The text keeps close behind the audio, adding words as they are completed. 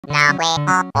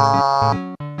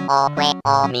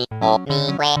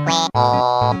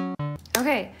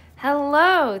Okay,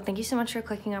 hello! Thank you so much for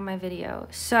clicking on my video.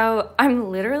 So I'm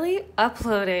literally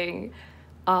uploading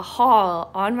a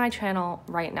haul on my channel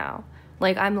right now.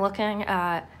 Like, I'm looking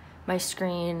at my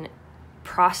screen,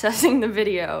 processing the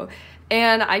video,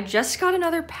 and I just got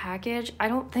another package. I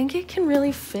don't think it can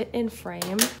really fit in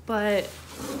frame, but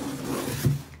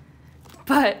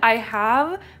I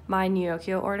have my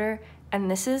neokyo order, and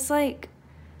this is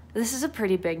a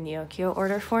pretty big neokyo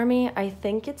order for me. I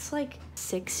think it's like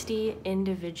 60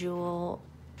 individual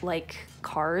like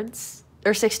cards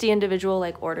or 60 individual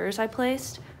like orders I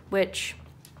placed, which,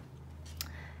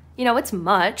 you know, it's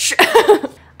much.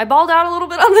 I balled out a little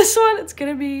bit on this one. It's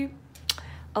gonna be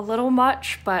a little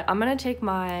much, but I'm gonna take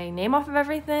my name off of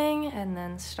everything and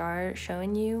then start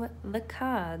showing you the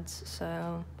cards.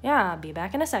 So yeah, I'll be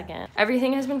back in a second.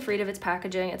 Everything has been freed of its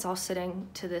packaging. It's all sitting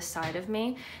to this side of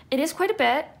me. It is quite a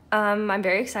bit. I'm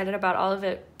very excited about all of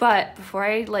it, but before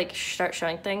I like start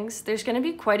showing things, there's gonna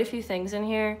be quite a few things in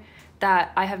here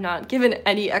that I have not given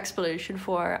any explanation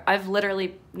for. I've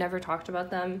literally never talked about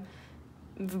them,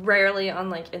 rarely on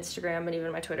like Instagram and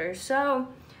even my Twitter. So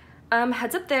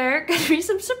heads up there, gonna be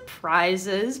some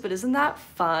surprises, but isn't that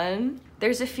fun?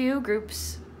 There's a few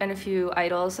groups and a few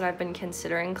idols that I've been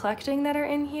considering collecting that are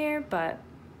in here, but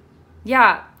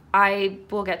yeah, I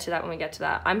will get to that when we get to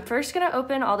that. I'm first gonna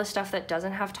open all the stuff that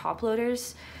doesn't have top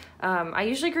loaders. I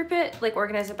usually group it, like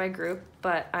organize it by group,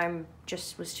 but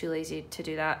was too lazy to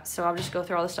do that. So I'll just go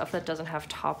through all the stuff that doesn't have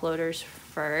top loaders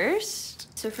first.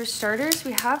 So for starters,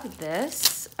 we have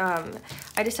this.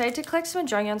 I decided to collect some of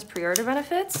Jonghyun's pre-order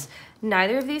benefits.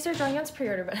 Neither of these are Jonghyun's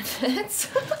pre-order benefits.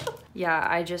 Yeah,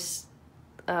 I just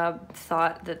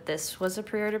thought that this was a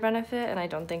pre-order benefit, and I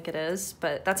don't think it is,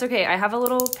 but that's okay. I have a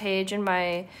little page in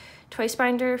my Twice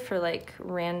binder for like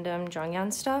random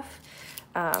Jonghyun stuff,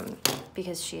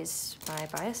 because she's my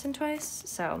bias in Twice.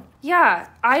 So yeah,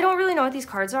 I don't really know what these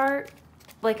cards are.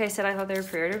 Like I said, I thought they were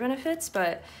pre-order benefits,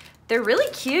 but they're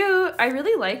really cute. I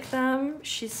really like them.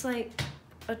 She's like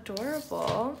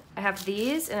adorable. I have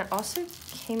these, and it also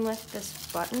came with this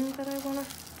button that I want to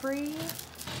free.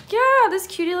 Yeah, this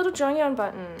cutie little Jonghyun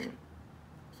button.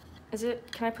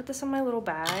 Can I put this on my little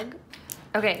bag?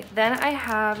 Okay, then I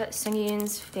have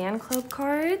Seungyoon's fan club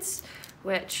cards,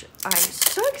 which I'm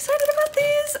so excited about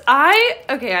these.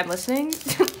 I'm listening.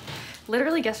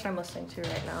 Literally guess what I'm listening to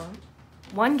right now.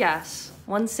 One guess,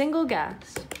 one single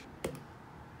guess.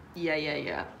 Yeah,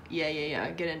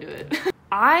 get into it.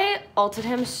 I ulted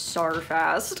him so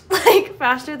fast, like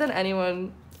faster than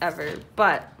anyone ever,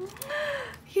 but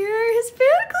here are his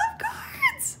fan club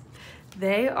cards.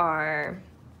 They are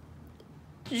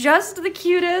just the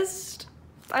cutest.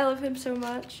 I love him so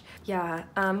much. Yeah,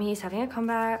 he's having a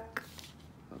comeback.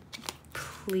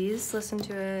 Please listen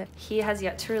to it. He has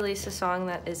yet to release a song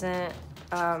that isn't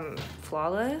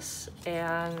flawless,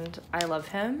 and I love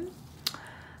him.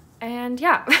 And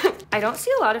yeah, I don't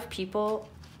see a lot of people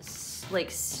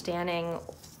like standing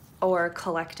or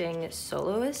collecting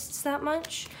soloists that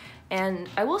much. And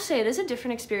I will say it is a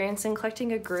different experience than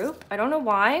collecting a group. I don't know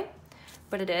why,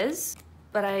 but it is.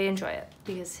 But I enjoy it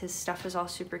because his stuff is all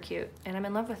super cute and I'm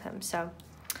in love with him. So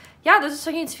yeah, those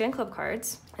are Seungyoon's fan club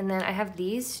cards. And then I have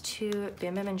these two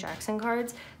Bam Bam and Jackson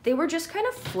cards. They were just kind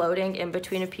of floating in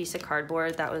between a piece of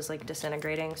cardboard that was like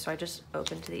disintegrating. So I just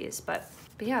opened these. But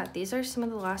yeah, these are some of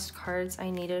the last cards I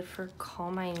needed for Call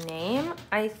My Name.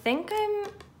 I think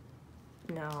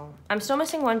I'm still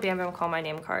missing one Bam Bam Call My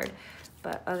Name card.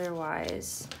 But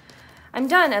otherwise, I'm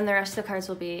done, and the rest of the cards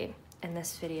will be in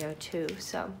this video too.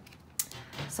 So,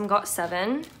 some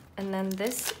got7, and then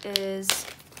this is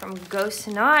from Ghost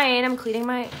 9. I'm completing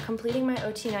my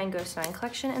ot10 Ghost 9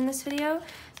 collection in this video.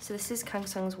 So this is Kang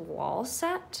Sung's wall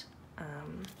set.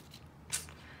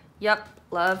 Yep,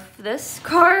 love this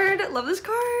card. Love this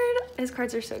card. His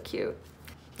cards are so cute.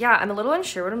 Yeah, I'm a little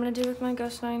unsure what I'm gonna do with my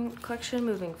Ghost 9 collection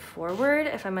moving forward.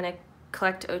 If I'm gonna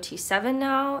collect ot7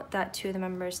 now that 2 of the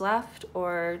members left,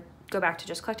 or go back to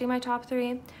just collecting my top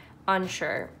 3,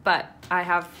 unsure, but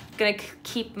gonna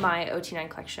keep my ot9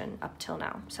 collection up till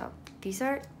now. So these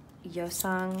are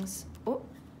Yeosang's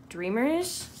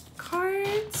Dreamers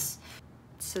cards.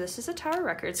 So this is a Tower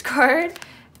Records card,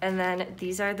 and then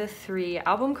these are the 3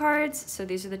 album cards. So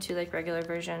these are the 2 like regular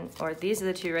version, or these are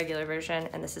the 2 regular version,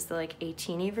 and this is the like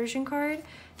 18y version card.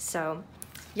 So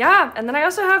yeah, and then I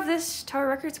also have this Tower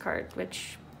Records card,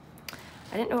 which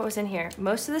I didn't know what was in here.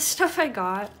 Most of this stuff I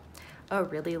got a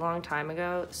really long time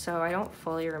ago, so I don't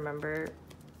fully remember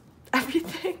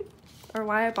everything or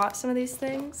why I bought some of these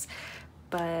things,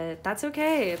 but that's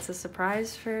okay. It's a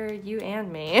surprise for you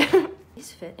and me.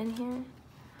 These fit in here.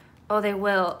 Oh, they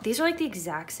will. These are like the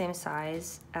exact same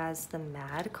size as the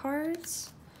Mad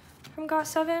cards from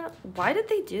got7. Why did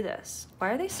they do this?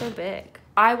 Why are they so big?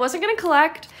 I wasn't gonna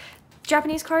collect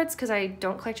Japanese cards because I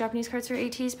don't collect Japanese cards for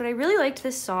ATs, but I really liked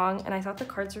this song and I thought the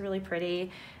cards were really pretty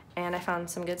and I found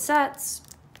some good sets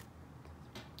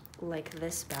like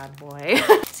this bad boy.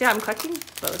 So yeah, I'm collecting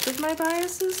both of my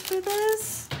biases for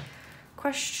this,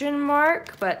 question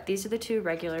mark, but these are the two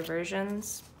regular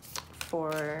versions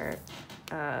for,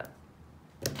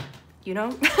 you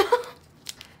know.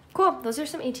 Cool, those are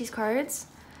some ATs cards.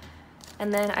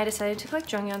 And then I decided to collect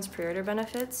Jungyeon's pre-order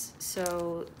benefits.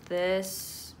 So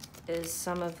this is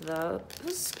some of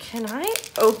those. Can I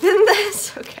open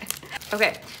this? Okay.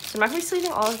 Okay, so I'm not gonna be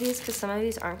sleeving all of these because some of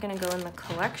these aren't gonna go in the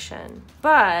collection,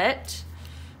 but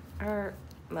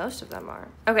most of them are.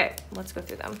 Okay, let's go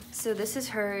through them. So this is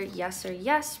her Yes or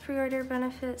Yes pre-order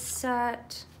benefit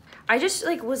set. I just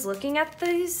like was looking at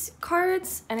these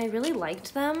cards and I really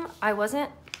liked them. I wasn't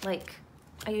like,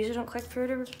 I usually don't collect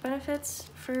pre-order benefits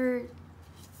for,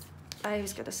 I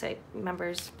was gonna say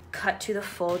members. Cut to the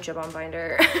full Jibon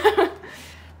binder.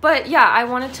 But yeah, I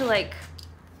wanted to like,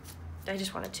 I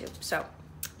just wanted to. So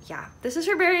yeah, this is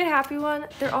her Very Happy one.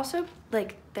 They're also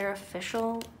like, they're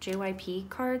official JYP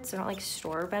cards. They're not like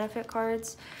store benefit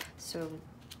cards. So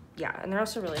yeah, and they're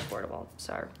also really affordable.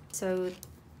 So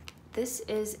this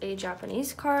is a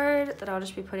Japanese card that I'll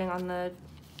just be putting on the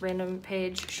random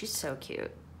page. She's so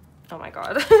cute. Oh my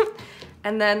god.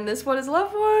 And then this What Is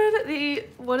Love one. The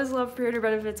What Is Love pre-order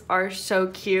benefits are so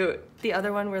cute. The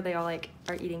other one where they all like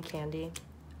are eating candy.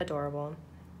 Adorable.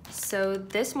 So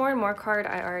this More and More card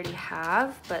I already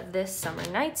have, but this Summer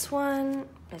Nights one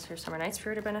is her Summer Nights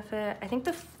pre-order benefit. I think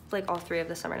like all three of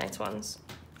the Summer Nights ones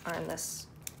are in this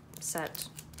set.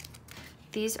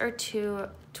 These are two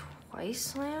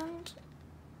Twice Land.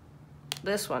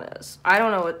 This one is. I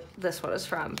don't know what this one is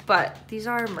from, but these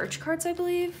are merch cards, I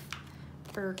believe,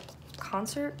 or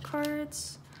concert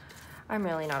cards. I'm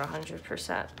really not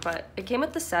 100%, but it came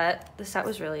with the set. The set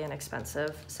was really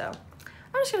inexpensive, so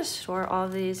I'm just gonna store all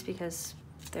of these because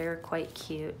they're quite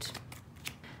cute.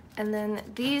 And then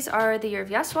these are the Year of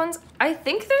Yes ones. I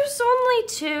think there's only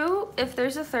two. If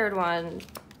there's a third one,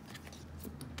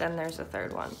 then there's a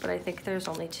third one, but I think there's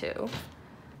only two.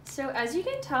 So as you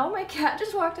can tell, my cat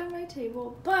just walked on my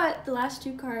table, but the last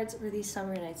two cards were these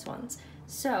Summer Nights ones.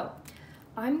 So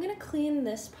I'm gonna clean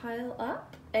this pile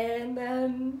up and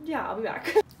then, yeah, I'll be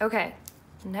back. Okay,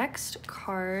 next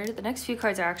card. The next few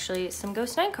cards are actually some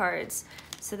Ghost9 cards.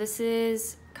 So this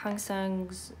is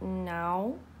Kangsung's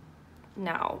Now.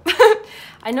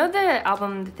 I know the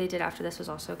album that they did after this was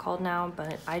also called Now,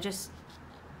 but I just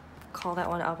call that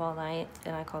one Up All Night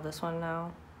and I call this one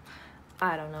Now.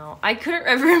 I don't know. I couldn't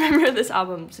ever remember this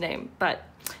album's name, but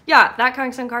yeah, that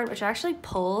Kangsung card, which I actually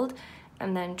pulled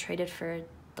and then traded for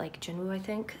like Jinwoo, I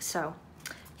think. So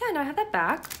yeah, now I have that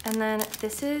back. And then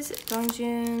this is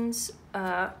Dongjun's,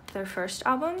 their first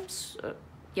albums.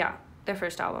 Yeah, their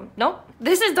first album. Nope.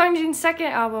 This is Dongjun's second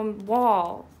album,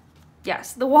 Wall.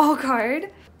 Yes, the Wall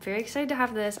card. Very excited to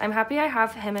have this. I'm happy I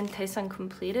have him and Taesung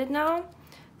completed now.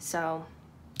 So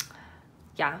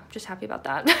yeah, just happy about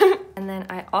that. And then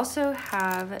I also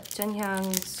have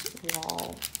Junhyung's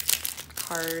Wall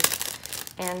card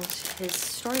and his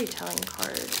storytelling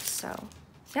card. So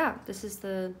yeah, this is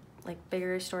the like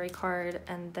bigger story card,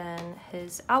 and then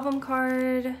his album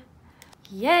card.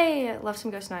 Yay, love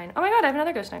some Ghost9. Oh my god, I have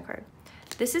another Ghost9 card.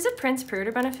 This is a Prince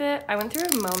pre-order benefit. I went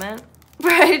through a moment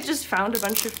where I just found a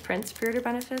bunch of Prince pre-order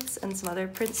benefits and some other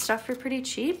Prince stuff for pretty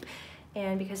cheap,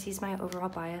 and because he's my overall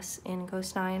bias in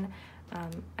Ghost9,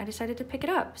 I decided to pick it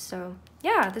up. So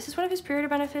yeah, this is one of his pre-order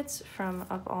benefits from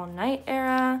Up All Night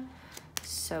era.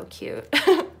 So cute.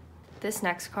 This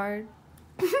next card.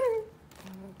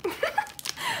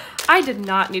 I did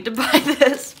not need to buy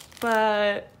this,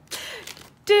 but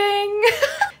ding.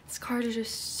 This card is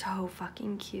just so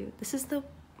fucking cute. This is the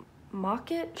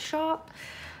Market Shop.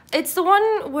 It's the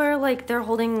one where like they're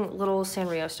holding little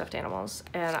Sanrio stuffed animals,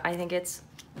 and I think it's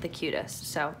the cutest.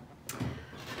 So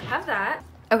have that.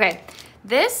 Okay,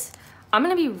 this, I'm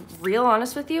gonna be real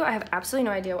honest with you. I have absolutely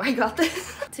no idea why I got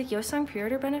this. It's a Yeosang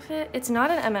pre-order benefit. It's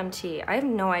not an MMT. I have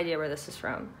no idea where this is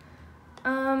from.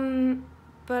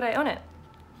 But I own it.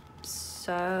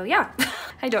 So yeah,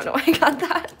 I don't know why I got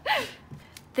that.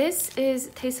 This is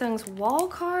Taesung's Wall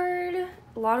card.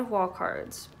 A lot of Wall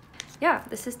cards. Yeah,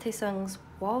 this is Taesung's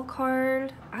Wall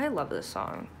card. I love this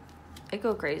song. I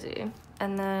go crazy.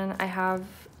 And then I have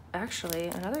actually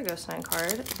another Ghost9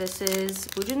 card. This is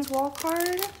Woojin's Wall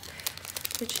card,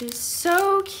 which is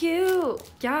so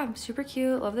cute. Yeah, super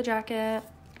cute. Love the jacket.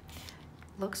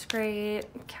 Looks great.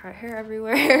 Cat hair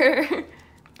everywhere.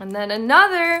 And then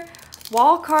another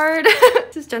wall card.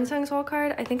 This is Jensung's wall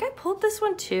card. I think I pulled this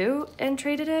one too and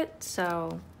traded it,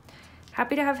 so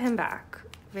happy to have him back.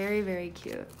 Very, very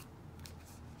cute.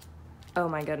 Oh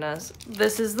my goodness.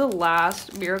 This is the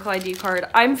last Miracle ID card.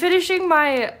 I'm finishing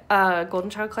my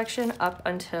Golden Child collection up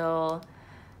until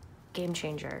Game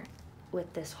Changer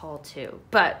with this haul too.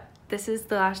 But this is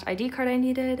the last ID card I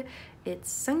needed.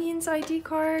 It's Sungyin's ID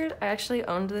card. I actually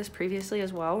owned this previously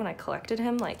as well when I collected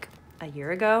him like a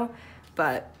year ago,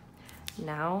 but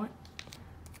now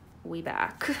we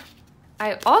back.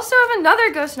 I also have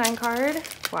another Ghost 9 card.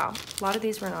 Wow, a lot of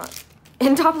these were not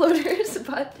in top loaders,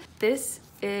 but this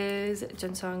is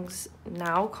Jensung's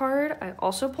Now card. I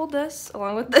also pulled this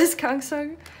along with this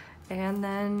Gangsung and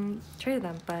then traded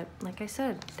them, but like I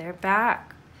said, they're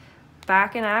back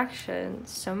in action.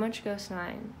 So much Ghost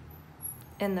 9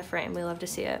 in the frame. We love to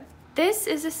see it. This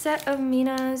is a set of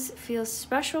Mina's Feels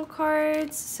Special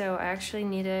cards. So I actually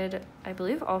needed, I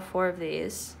believe, all 4 of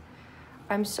these.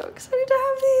 I'm so excited to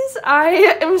have these.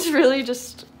 I am really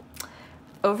just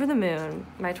over the moon.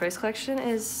 My toys collection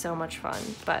is so much fun,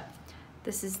 but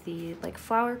this is the like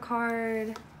flower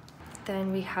card.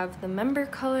 Then we have the member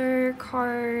color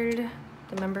card.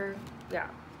 The member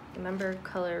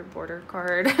color border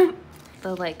card.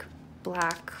 The like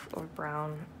black or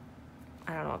brown,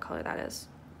 I don't know what color that is.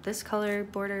 This color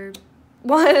border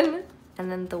one,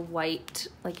 and then the white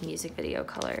like music video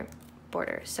color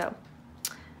border. So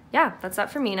yeah, that's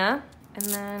that for Mina. And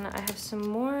then I have some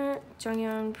more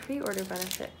Jonghyun pre-order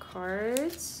benefit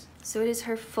cards. So it is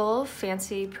her full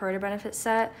fancy pre-order benefit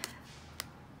set.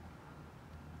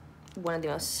 One of the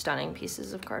most stunning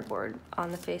pieces of cardboard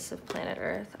on the face of planet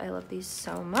Earth. I love these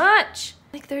so much.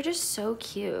 Like, they're just so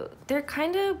cute. They're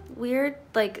kind of weird.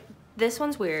 Like, this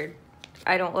one's weird.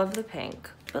 I don't love the pink.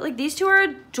 But like, these two are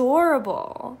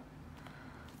adorable.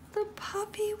 The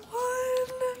puppy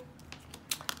one.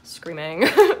 Screaming.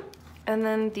 And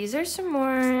then these are some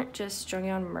more just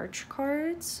Jonghyun merch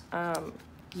cards.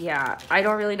 Yeah, I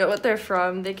don't really know what they're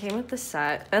from. They came with the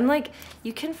set. And like,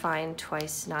 you can find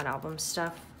Twice non-album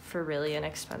stuff for really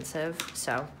inexpensive.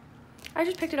 So I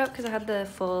just picked it up because I had the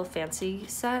full fancy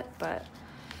set, but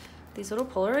these little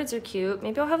Polaroids are cute.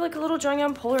 Maybe I'll have like a little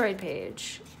Jonghyun Polaroid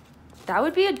page. That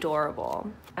would be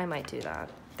adorable. I might do that.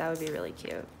 That would be really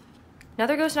cute.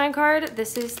 Another Ghost 9 card.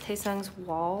 This is Taesung's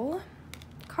Wall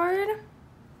card.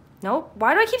 Nope.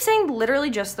 Why do I keep saying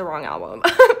literally just the wrong album?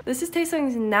 This is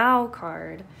Taesung's Now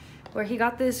card, where he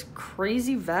got this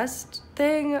crazy vest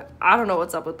thing. I don't know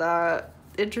what's up with that.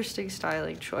 Interesting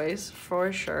styling choice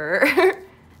for sure.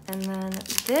 And then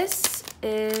this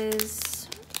is...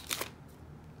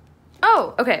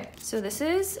 Oh, okay. So this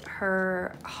is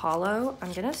her holo.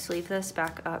 I'm gonna sleeve this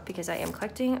back up because I am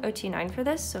collecting ot10 for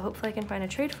this, so hopefully I can find a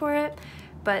trade for it.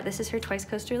 But this is her Twice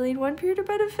Coaster Lane 1 period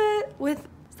benefit with...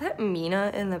 Is that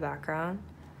Mina in the background?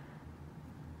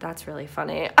 That's really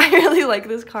funny. I really like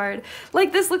this card.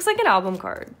 Like, this looks like an album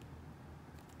card.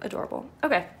 Adorable.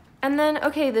 Okay. And then,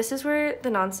 okay, this is where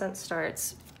the nonsense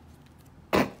starts.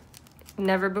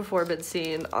 Never before been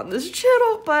seen on this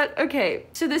channel, but okay.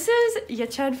 So this is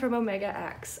Yechen from Omega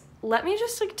X. Let me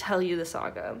just like tell you the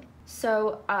saga.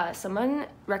 So someone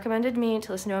recommended me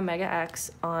to listen to Omega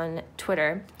X on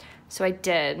Twitter. So I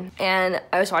did, and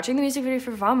I was watching the music video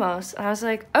for Vamos, and I was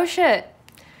like, oh shit,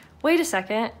 wait a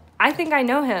second, I think I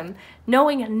know him,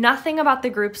 knowing nothing about the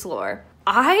group's lore.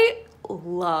 I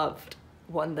loved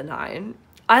ot10.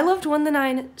 I loved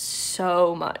ot10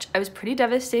 so much. I was pretty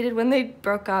devastated when they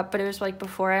broke up, but it was like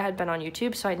before I had been on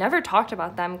YouTube, so I never talked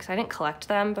about them because I didn't collect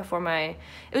them before it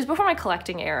was before my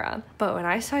collecting era. But when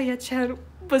I saw Yechen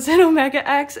was in Omega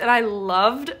X, and I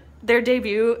loved their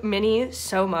debut mini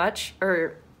so much,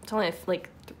 or it's only like,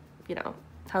 you know,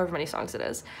 however many songs it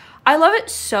is. I love it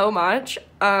so much.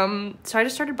 So I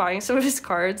just started buying some of his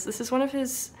cards. This is one of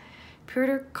his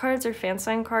pre-order cards or fan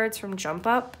sign cards from Jump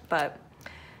Up. But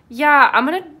yeah, I'm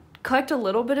gonna collect a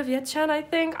little bit of Yechen, I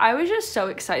think. I was just so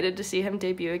excited to see him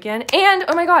debut again. And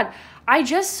oh my god, I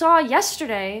just saw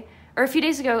yesterday, or a few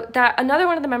days ago, that another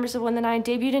one of the members of ot10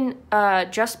 debuted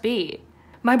in Just Be.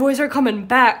 My boys are coming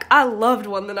back. I loved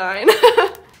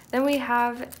ot10. Then we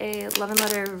have a Love and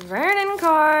Letter Vernon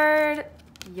card.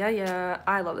 Yeah,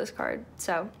 I love this card.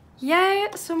 So, yay,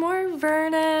 some more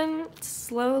Vernon.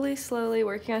 Slowly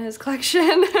working on his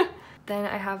collection. Then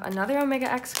I have another Omega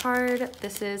X card.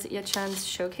 This is Yechen's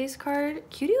Showcase card.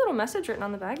 Cutie little message written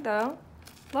on the bag though.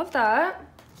 Love that.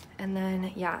 And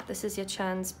then, yeah, this is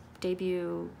Yechen's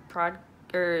debut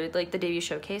the debut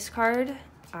Showcase card.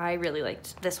 I really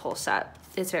liked this whole set.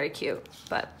 It's very cute,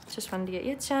 but just wanted to get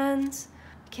Yechen's.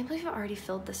 I can't believe I already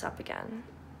filled this up again.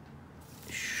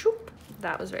 Shoop.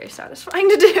 that was very satisfying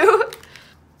to do.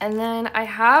 And then I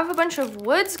have a bunch of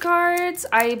woodz cards.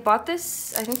 I bought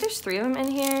this, I think there's 3 of them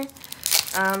in here.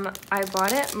 I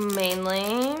bought it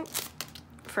mainly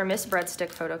for Miss Breadstick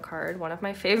photo card, one of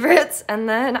my favorites. And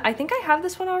then I think I have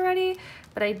this one already,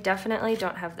 but I definitely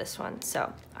don't have this one.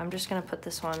 So I'm just gonna put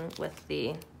this one with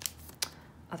the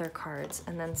other cards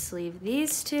and then sleeve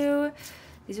these 2.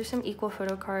 These are some equal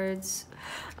photo cards.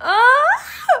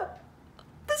 Ah!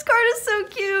 This card is so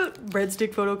cute.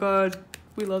 Breadstick photo card.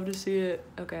 We love to see it.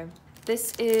 Okay.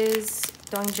 This is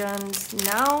Dongjun's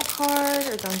Now card,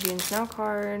 or Dongjin's Now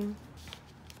card.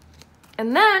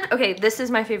 And then, okay, this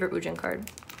is my favorite Woojin card.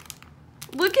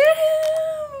 Look at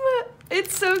him!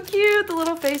 It's so cute, the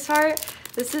little face heart.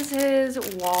 This is his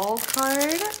wall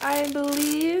card, I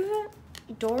believe.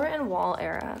 Dora and Wall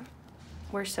era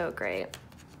were so great.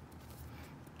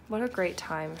 What a great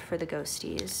time for the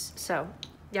ghosties. So,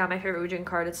 yeah, my favorite Woojin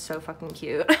card. It's so fucking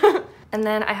cute. And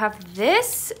then I have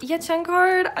this Yechen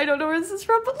card. I don't know where this is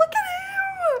from, but look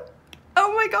at him!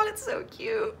 Oh my god, it's so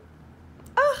cute.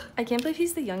 Ugh. I can't believe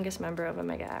he's the youngest member of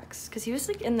Omega X, because he was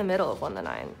like in the middle of 1 to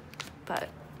 9. But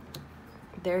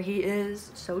there he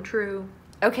is. So true.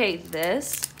 Okay,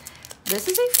 this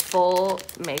is a full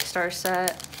Make Star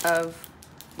set of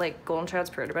like Golden Child's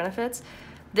Period benefits.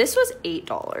 This was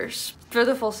 $8 for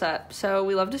the full set, so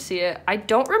we love to see it. I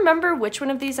don't remember which one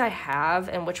of these I have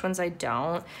and which ones I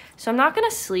don't, so I'm not gonna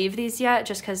sleeve these yet,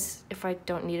 just because if I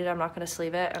don't need it, I'm not gonna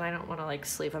sleeve it, and I don't want to like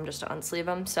sleeve them just to unsleeve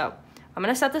them. So I'm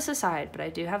gonna set this aside, but I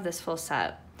do have this full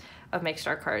set of Make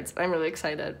Star cards. I'm really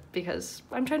excited because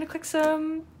I'm trying to click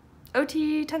some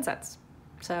ot10 sets.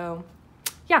 So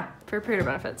yeah, for period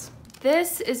benefits.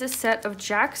 This is a set of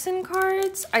Jackson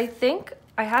cards. I think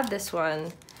I had this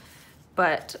one,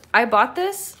 but I bought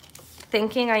this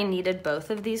thinking I needed both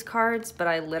of these cards, but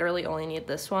I literally only need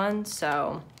this one.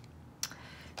 So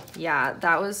yeah,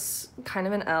 that was kind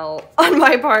of an L on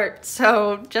my part.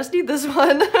 So just need this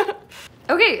one.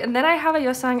 Okay, and then I have a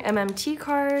Yosang MMT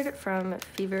card from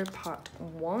Fever Pot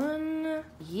 1.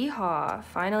 Yeehaw,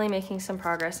 finally making some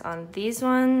progress on these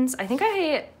ones. I think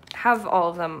I have all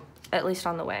of them at least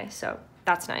on the way, so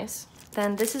that's nice.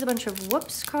 Then this is a bunch of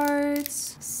Whoops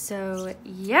cards. So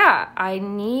yeah, I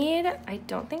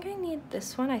don't think I need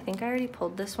this one. I think I already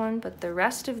pulled this one, but the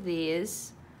rest of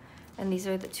these, and these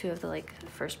are the 2 of the like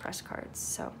first press cards.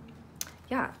 So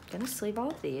yeah, gonna sleeve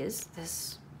all of these.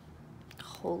 This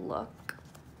whole look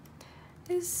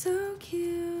is so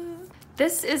cute.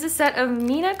 This is a set of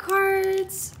Mina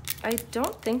cards. I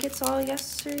don't think it's all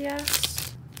yes or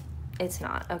yes. It's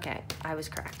not. Okay, I was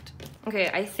correct. Okay,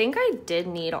 I think I did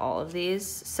need all of these.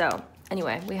 So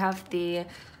anyway, we have the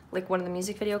like one of the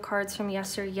music video cards from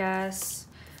Yes or Yes,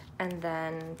 and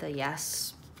then the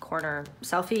Yes corner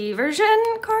selfie version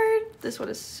card. This one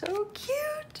is so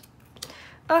cute.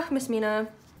 Oh, Miss Mina.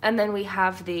 And then we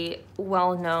have the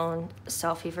well-known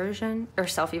selfie version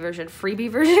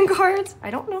freebie version cards. I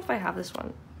don't know if I have this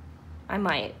one. I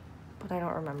might, but I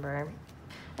don't remember.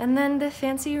 And then the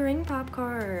fancy ring pop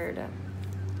card.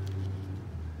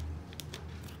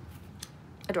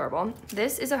 Adorable.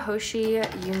 This is a Hoshi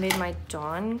You Made My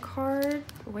Dawn card.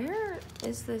 Where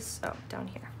is this? Oh, down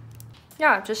here.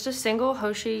 Yeah, just a single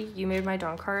Hoshi You Made My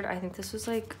Dawn card. I think this was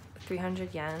like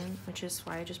 300 yen, which is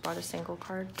why I just bought a single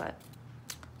card, but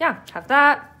yeah, have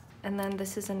that. And then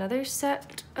this is another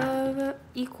set of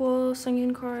equal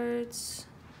Sungyun cards.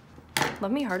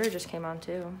 Love Me Harder just came on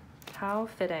too. How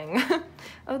fitting.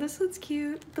 Oh, this looks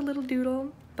cute, the little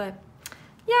doodle. But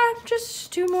yeah,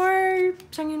 just 2 more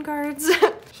Sungyun cards.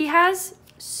 He has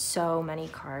so many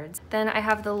cards. Then I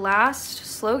have the last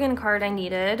slogan card I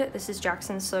needed. This is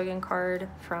Jackson's slogan card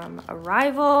from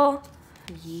Arrival.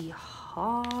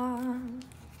 Yeehaw.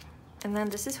 And then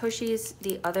this is Hoshi's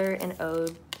The Other in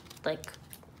Ode, like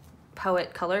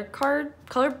poet color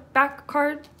back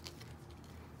card.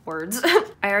 Words.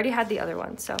 I already had the other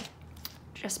one, so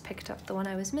just picked up the one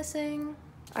I was missing.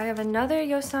 I have another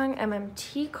Yosang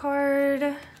MMT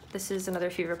card. This is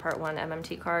another Fever Part 1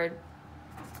 MMT card.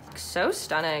 So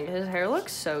stunning. His hair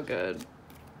looks so good.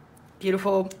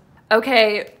 Beautiful.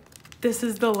 Okay, this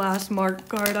is the last mark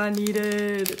card I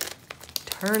needed.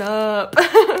 Turn up.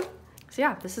 So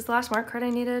yeah, this is the last mark card I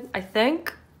needed, I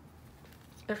think.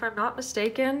 If I'm not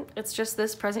mistaken, it's just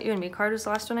this Present You and Me card was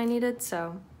the last one I needed,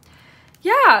 so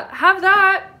yeah, have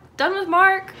that. Done with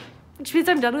Mark, which means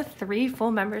I'm done with 3 full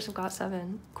members of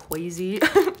GOT7. Crazy.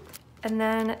 And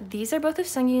then these are both of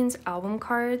Sungyun's album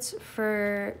cards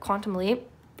for Quantum Leap,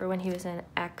 for when he was in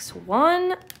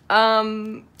X1.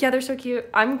 Yeah, they're so cute.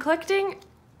 I'm collecting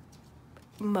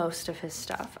most of his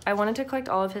stuff. I wanted to collect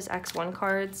all of his X1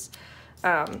 cards,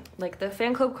 like the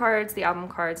fan club cards, the album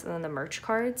cards, and then the merch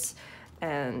cards.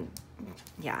 And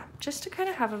yeah, just to kind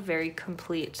of have a very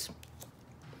complete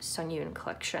Sunyoon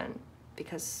collection,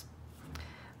 because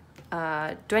do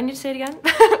I need to say it again?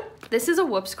 This is a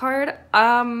woodz card,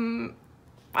 and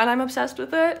I'm obsessed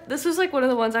with it. This was like one of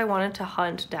the ones I wanted to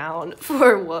hunt down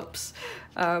for woodz,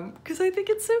 because I think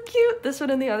it's so cute. This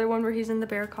one and the other one where he's in the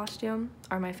bear costume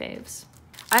are my faves.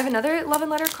 I have another Love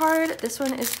and Letter card. This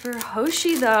one is for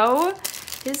Hoshi though.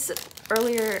 His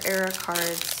earlier era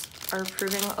cards are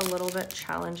proving a little bit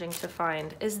challenging to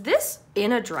find. Is this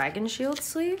in a Dragon Shield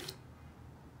sleeve?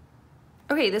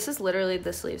 Okay, this is literally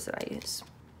the sleeves that I use.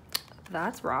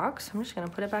 That's rocks. I'm just gonna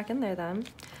put it back in there then.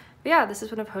 But yeah, this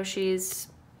is one of Hoshi's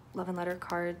Love and Letter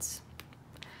cards.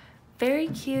 Very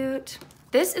cute.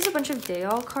 This is a bunch of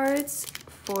Daeol cards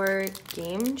for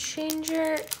Game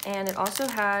Changer, and it also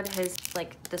had his,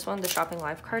 like this one, the Shopping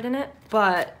Live card in it,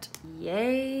 but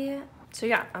yay. So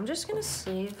yeah, I'm just gonna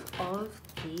sleeve all of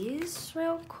these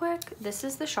real quick. This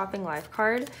is the Shopping Live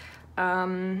card.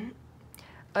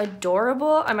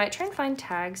 Adorable. I might try and find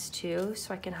tags too,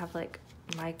 so I can have like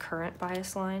my current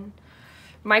bias line.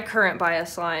 My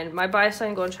bias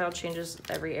line Golden Child changes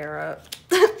every era.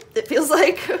 It feels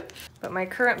like. But my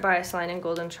current bias line in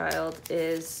Golden Child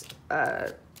is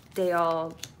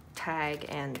Daeol, Tag,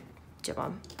 and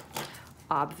Jibom.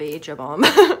 Obvi Jibom.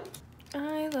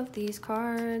 I love these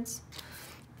cards.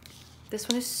 This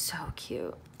one is so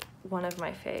cute. One of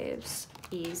my faves.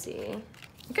 Easy.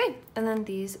 Okay, and then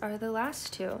these are the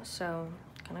last two. So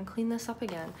I'm gonna clean this up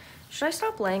again. Should I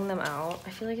stop laying them out? I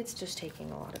feel like it's just taking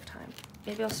a lot of time.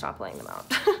 Maybe I'll stop laying them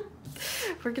out.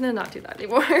 We're gonna not do that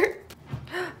anymore.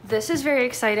 This is very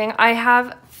exciting. I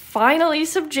have finally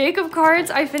some Jacob cards.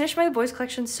 I finished my boys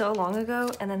collection so long ago,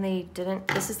 and then they didn't.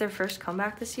 This is their first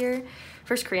comeback this year.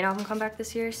 First Korean album comeback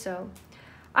this year, so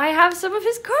I have some of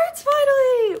his cards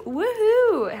finally!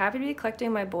 Woohoo! Happy to be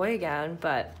collecting my boy again,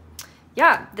 but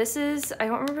yeah, this is, I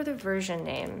don't remember the version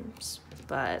names,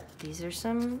 but these are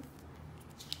some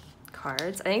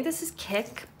cards. I think this is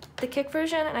the Kick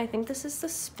version, and I think this is the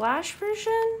Splash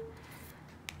version.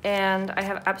 And I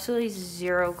have absolutely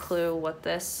zero clue what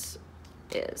this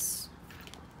is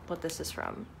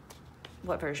from,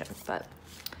 what version, but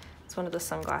it's one of the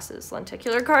sunglasses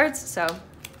lenticular cards. So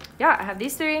yeah, I have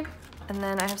these three. And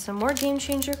then I have some more Game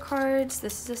Changer cards.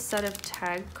 This is a set of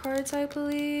tag cards, I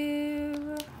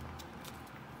believe.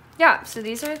 Yeah, so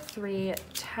these are 3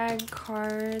 tag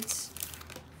cards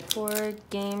for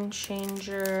Game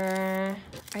Changer.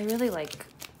 I really like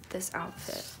this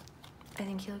outfit. I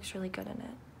think he looks really good in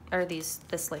it. Or this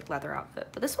like leather outfit,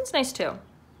 but this one's nice too.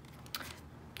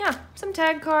 Yeah, some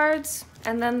tag cards.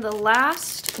 And then the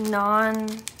last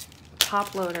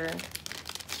non-top loader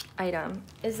item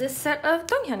is this set of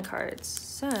Donghyun cards.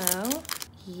 So,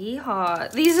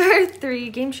 yeehaw. These are 3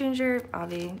 Game Changer,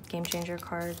 Avi Game Changer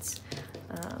cards.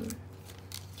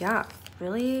 Yeah,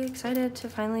 really excited to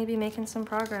finally be making some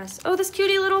progress. Oh, this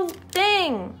cutie little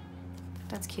thing.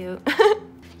 That's cute.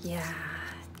 Yeah,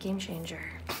 Game Changer.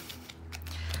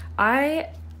 I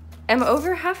am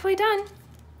over halfway done,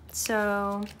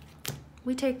 so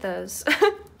we take those.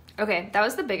 Okay, that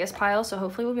was the biggest pile, so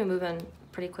hopefully we'll be moving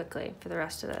pretty quickly for the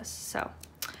rest of this. So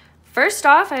first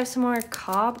off, I have some more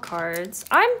Cobb cards.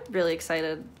 I'm really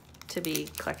excited to be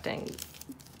collecting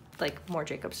like more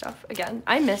Jacob stuff again.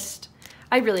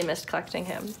 I really missed collecting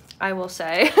him, I will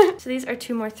say. So these are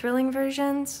 2 more Thrilling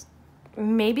versions,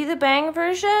 maybe the Bang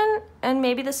version and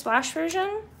maybe the Splash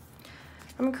version.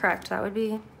 If I'm correct, that would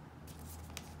be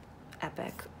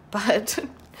epic. But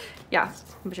yeah,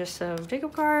 just some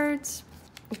Jacob cards.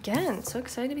 Again, so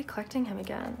excited to be collecting him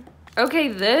again. Okay,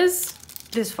 this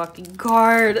fucking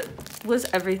card was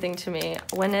everything to me.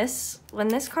 When this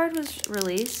card was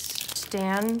released,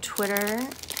 Stan Twitter,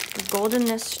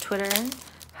 Goldenness Twitter,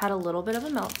 had a little bit of a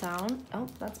meltdown. Oh,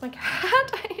 that's my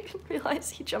cat. I didn't realize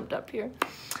he jumped up here.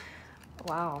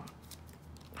 Wow.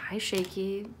 Hi,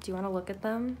 Shaky. Do you want to look at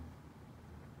them?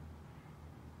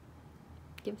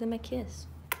 Give them a kiss.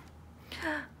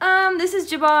 This is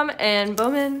Jibom and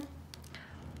Bowman.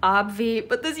 Obvi,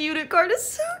 but this unit card is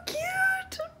so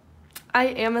cute. I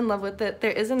am in love with it.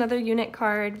 There is another unit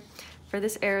card for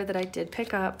this era that I did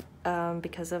pick up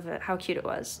because of how cute it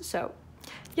was. So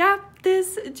yeah,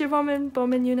 this Jibom and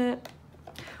Bowman unit.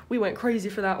 We went crazy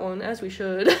for that one, as we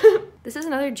should. This is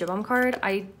another Jibom card.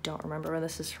 I don't remember where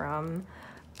this is from.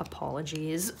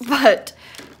 Apologies. But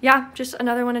yeah, just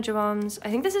another one of Jibom's. I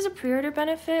think this is a pre-order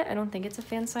benefit. I don't think it's a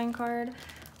fan sign card.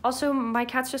 Also, my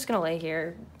cat's just gonna lay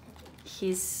here.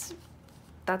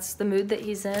 That's the mood that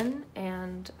he's in,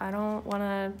 and I don't want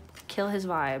to kill his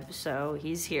vibe, so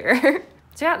he's here.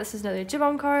 So yeah, this is another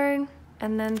Jibom card.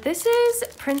 And then this is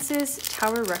Prince's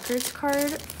Tower Records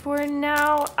card for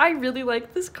now. I really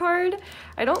like this card.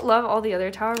 I don't love all the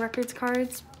other Tower Records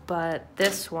cards, but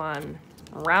this one,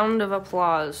 round of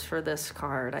applause for this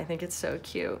card. I think it's so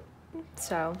cute.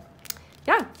 So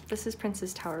yeah, this is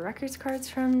Prince's Tower Records cards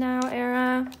from Now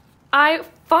era. I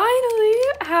finally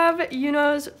have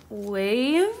Yuno's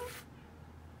Wave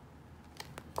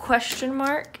question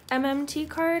mark MMT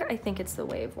card. I think it's the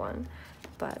Wave one,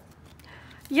 but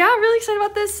yeah, I'm really excited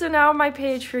about this. So now my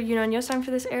page for Yuno and Yeosang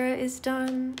for this era is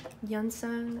done.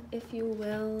 Yeonsang, if you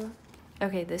will.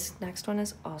 Okay, this next one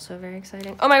is also very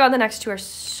exciting. Oh my god, the next two are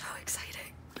so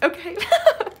exciting. Okay.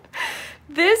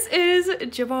 This is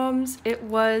Jibom's.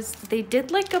 They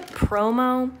did like a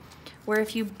promo where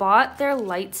if you bought their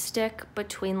light stick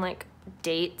between like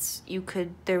dates,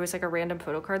 there was like a random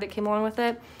photo card that came along with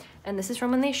it. And this is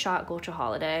from when they shot Golcha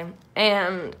Holiday.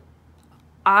 And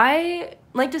I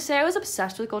like to say I was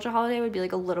obsessed with Golcha Holiday would be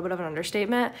like a little bit of an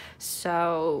understatement.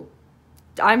 So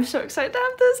I'm so excited to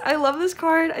have this. I love this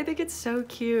card. I think it's so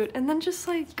cute. And then just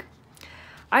like,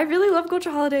 I really love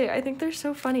Golcha Holiday. I think they're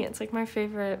so funny. It's like my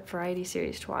favorite variety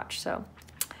series to watch. So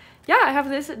yeah, I have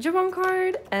this Jibom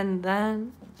card. And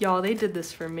then, y'all, they did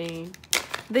this for me.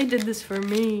 They did this for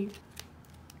me.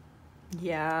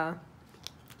 Yeah.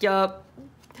 Yup.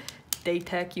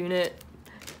 Daytech unit.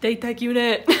 Daytech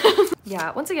unit.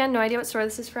 Yeah, once again, no idea what store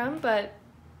this is from, but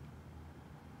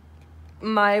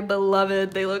my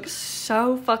beloved, they look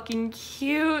so fucking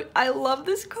cute. I love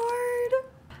this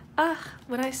card.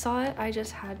 When I saw it, I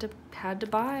just had to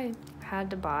buy.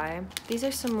 These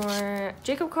are some more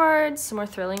Jacob cards, some more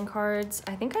thrilling cards.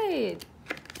 I think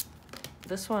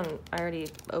this one, I already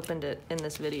opened it in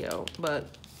this video, but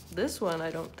this one I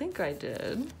don't think I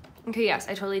did. Okay, yes,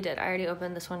 I totally did. I already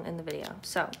opened this one in the video.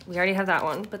 So we already have that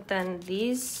one, but then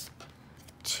these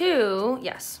two,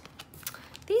 yes,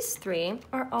 these three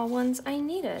are all ones I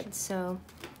needed. So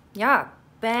yeah,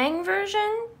 bang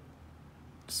version,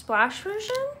 splash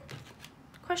version,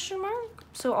 question mark.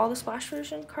 So all the splash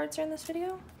version cards are in this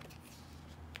video,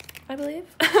 I believe.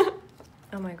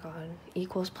 Oh my god,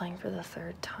 Equal's playing for the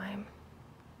third time.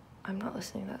 I'm not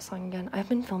listening to that song again. I've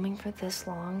been filming for this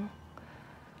long.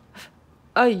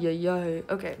 Ay, ay, ay.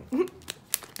 Okay.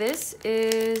 This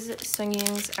is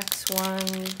Sungying's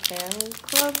X1 fan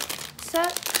club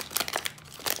set.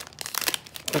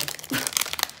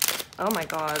 Oh my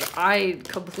god, I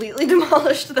completely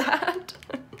demolished that.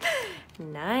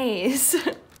 Nice.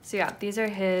 So yeah, these are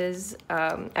his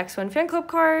X1 fan club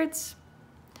cards.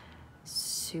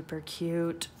 Super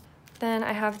cute. Then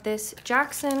I have this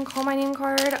Jackson Call My Name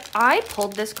card. I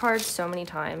pulled this card so many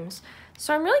times.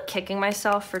 So I'm really kicking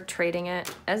myself for trading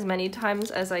it as many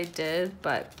times as I did,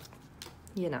 but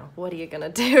you know, what are you gonna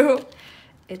do?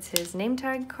 It's his name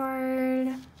tag card.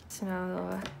 So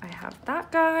now I have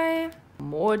that guy.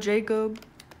 More Jacob,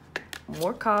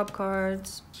 more Cobb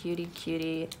cards. Cutie,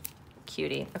 cutie,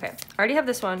 cutie. Okay, I already have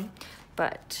this one,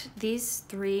 but these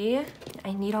three,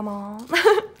 I need them all.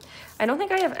 I don't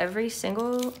think I have every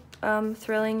single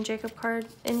thrilling Jacob card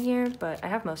in here, but I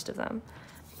have most of them.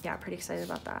 Yeah, pretty excited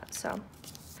about that. So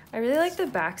I really like the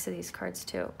backs of these cards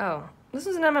too. Oh, this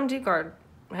is an MMT card.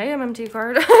 Hey, MMT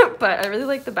card. But I really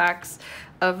like the backs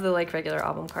of the like regular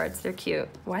album cards. They're cute.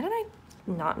 Why did I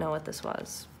not know what this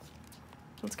was?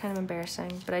 It's kind of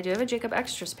embarrassing, but I do have a Jacob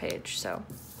Extras page, so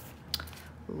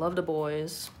love the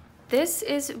boys. This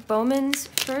is Bowman's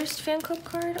first fan club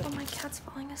card. Oh, my cat's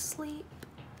falling asleep.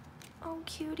 Oh,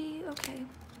 cutie. Okay.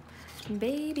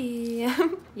 Baby.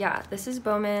 Yeah, this is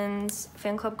Bowman's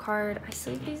fan club card. I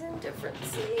sleeve these in different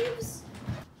sleeves.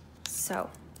 So,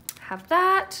 have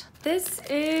that. This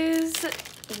is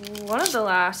one of the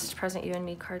last Present You and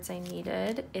Me cards I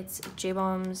needed. It's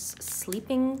J-Bomb's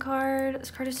sleeping card.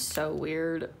 This card is so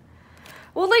weird.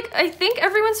 Well, like, I think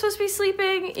everyone's supposed to be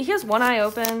sleeping. He has one eye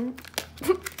open.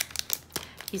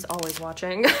 He's always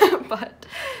watching. But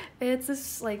it's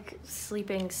this, like,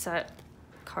 sleeping set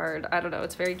card. I don't know,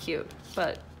 it's very cute,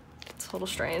 but it's a little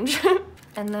strange.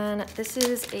 And then this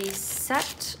is a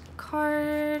set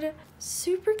card.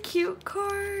 Super cute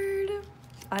card.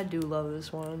 I do love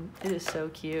this one. It is so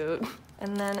cute.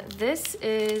 And then this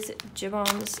is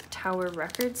Jibom's Tower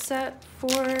Record set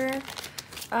for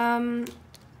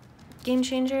Game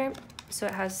Changer. So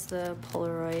it has the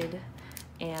Polaroid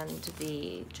and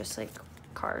the just like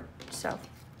card. So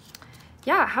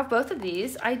yeah, I have both of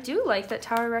these. I do like that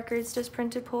Tower Records does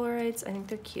printed Polaroids. I think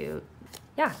they're cute.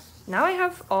 Yeah, now I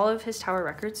have all of his Tower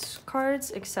Records cards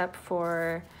except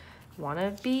for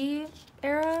Wannabe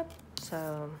era.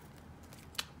 So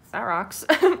that rocks.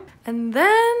 And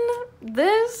then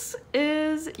this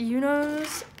is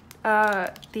Yuno's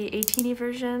the ot10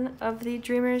 version of the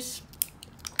Dreamers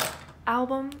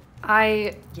album.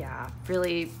 Yeah,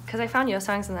 really, because I found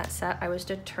Youngjae's in that set, I was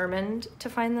determined to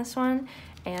find this one,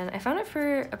 and I found it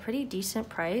for a pretty decent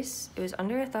price. It was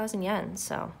under 1,000 yen,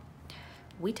 so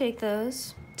we take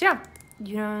those. So yeah,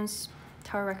 Yuno's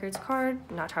Tower Records card,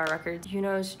 not Tower Records,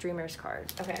 Yuno's Dreamers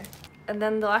card. Okay. And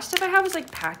then the last stuff I have was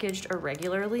like packaged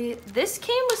irregularly. This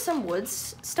came with some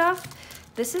woodz stuff.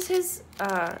 This is his,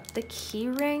 the key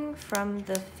ring from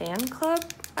the fan club,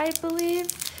 I believe.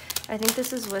 I think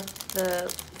this is with the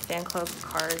fan club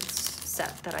cards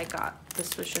set that I got.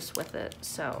 This was just with it.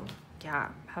 So yeah,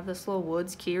 have this little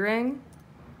woodz key ring.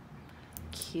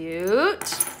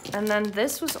 Cute. And then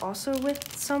this was also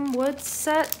with some wood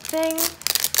set thing.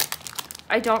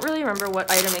 I don't really remember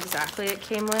what item exactly it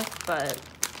came with, but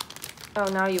oh,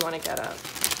 now you want to get up.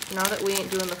 Now that we ain't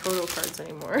doing the photo cards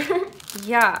anymore.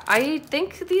 Yeah, I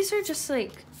think these are just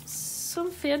like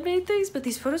some fan-made things, but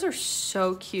these photos are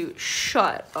so cute.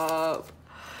 Shut up.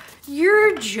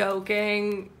 You're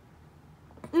joking.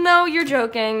 No, you're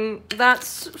joking.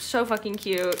 That's so fucking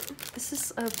cute. This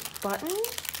is a button,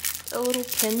 a little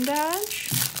pin badge.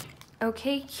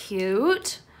 Okay,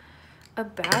 cute. A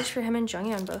badge for him and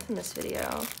Jungjae both in this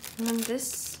video. And then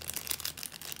this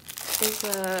is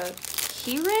a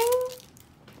key ring,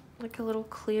 like a little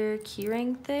clear key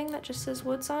ring thing that just says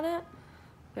woodz on it.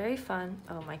 Very fun.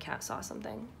 Oh, my cat saw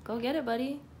something. Go get it,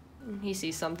 buddy. He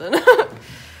sees something.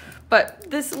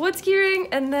 But this woodz key ring,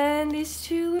 and then these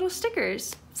two little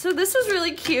stickers. So this was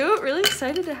really cute. Really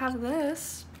excited to have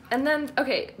this. And then,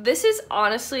 okay, this is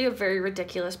honestly a very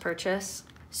ridiculous purchase.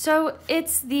 So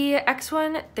it's the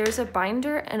X1. There's a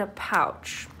binder and a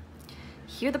pouch.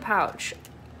 Here, the pouch.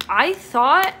 I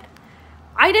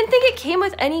didn't think it came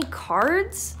with any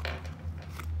cards,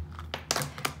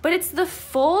 but it's the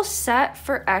full set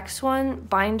for X1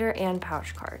 binder and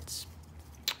pouch cards.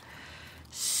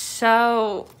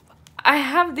 So I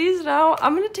have these now.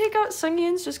 I'm gonna take out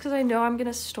Sungyun's just because I know I'm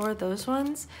gonna store those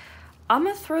ones. I'm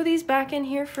gonna throw these back in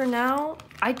here for now.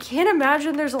 I can't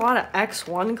imagine there's a lot of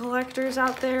X1 collectors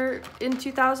out there in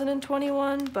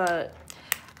 2021, but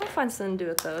I'll find something to do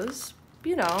with those.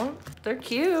 You know, they're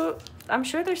cute. I'm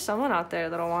sure there's someone out there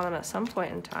that'll want them at some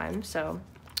point in time, so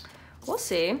we'll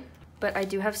see. But I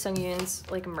do have Sungyun's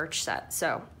like merch set,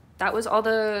 so that was all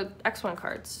the X1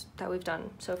 cards that we've done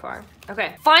so far.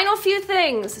 Okay, final few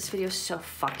things. This video is so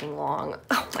fucking long.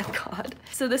 Oh my god.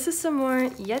 So this is some more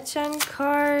Yechan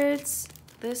cards.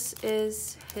 This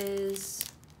is his,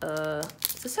 does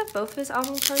this have both of his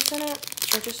album cards in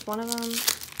it? Or just one of them?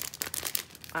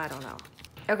 I don't know.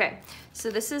 Okay,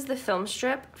 so this is the film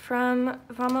strip from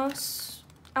Vamos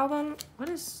album. What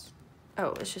is,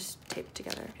 oh, it's just taped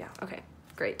together. Yeah, okay,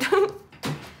 great.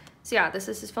 So yeah, this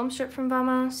is his film strip from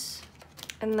Vamos.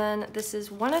 And then this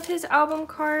is one of his album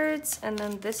cards. And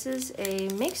then this is a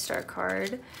Makestar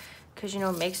card, because you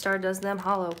know Makestar does them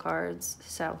hollow cards.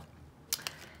 So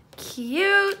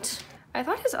cute. I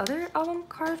thought his other album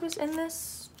card was in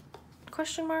this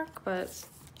question mark, but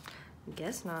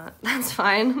guess not. That's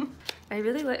fine. I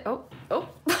really like, oh,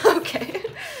 okay.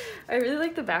 I really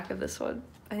like the back of this one.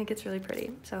 I think it's really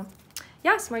pretty. So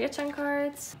yeah, some more Yechan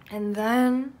cards. And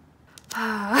then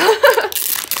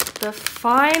the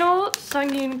final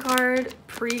Sungyun card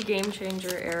pre-Game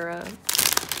Changer era.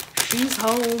 She's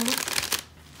home.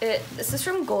 This is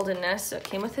from Goldenness, so it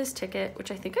came with his ticket,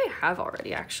 which I think I have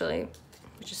already actually,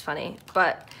 which is funny.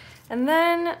 And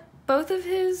then both of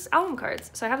his album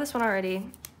cards. So I have this one already.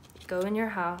 Go in your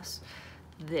house.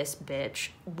 This bitch.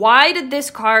 Why did this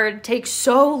card take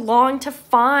so long to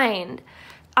find?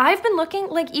 I've been looking,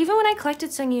 like even when I collected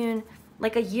Sungyun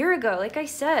like a year ago, like I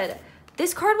said,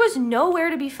 this card was nowhere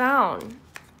to be found.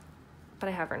 But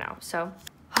I have her now, so.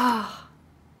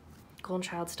 Golden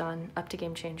Child's done, up to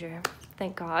Game Changer.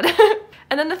 Thank God.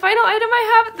 And then the final item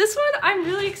I have, this one I'm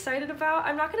really excited about.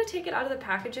 I'm not gonna take it out of the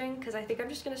packaging because I think I'm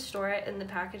just gonna store it in the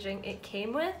packaging it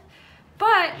came with.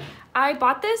 But I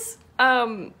bought this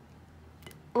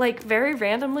like very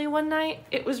randomly one night.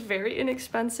 It was very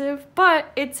inexpensive,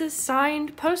 but it's a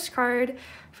signed postcard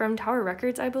from Tower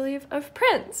Records, I believe, of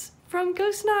Prince from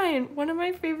Ghost 9, one of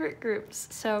my favorite groups.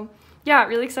 So yeah,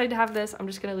 really excited to have this. I'm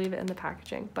just gonna leave it in the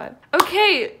packaging, but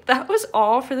okay, that was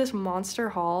all for this monster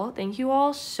haul. Thank you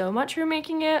all so much for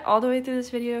making it all the way through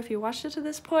this video. If you watched it to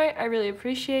this point, I really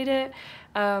appreciate it.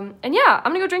 And yeah,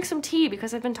 I'm gonna go drink some tea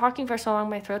because I've been talking for so long,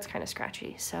 my throat's kind of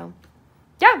scratchy. So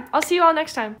yeah, I'll see you all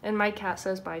next time. And my cat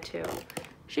says bye too.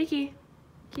 Shaky,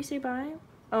 can you say bye?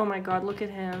 Oh my God, look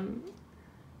at him.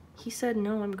 He said,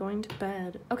 no, I'm going to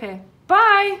bed. Okay,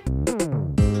 bye.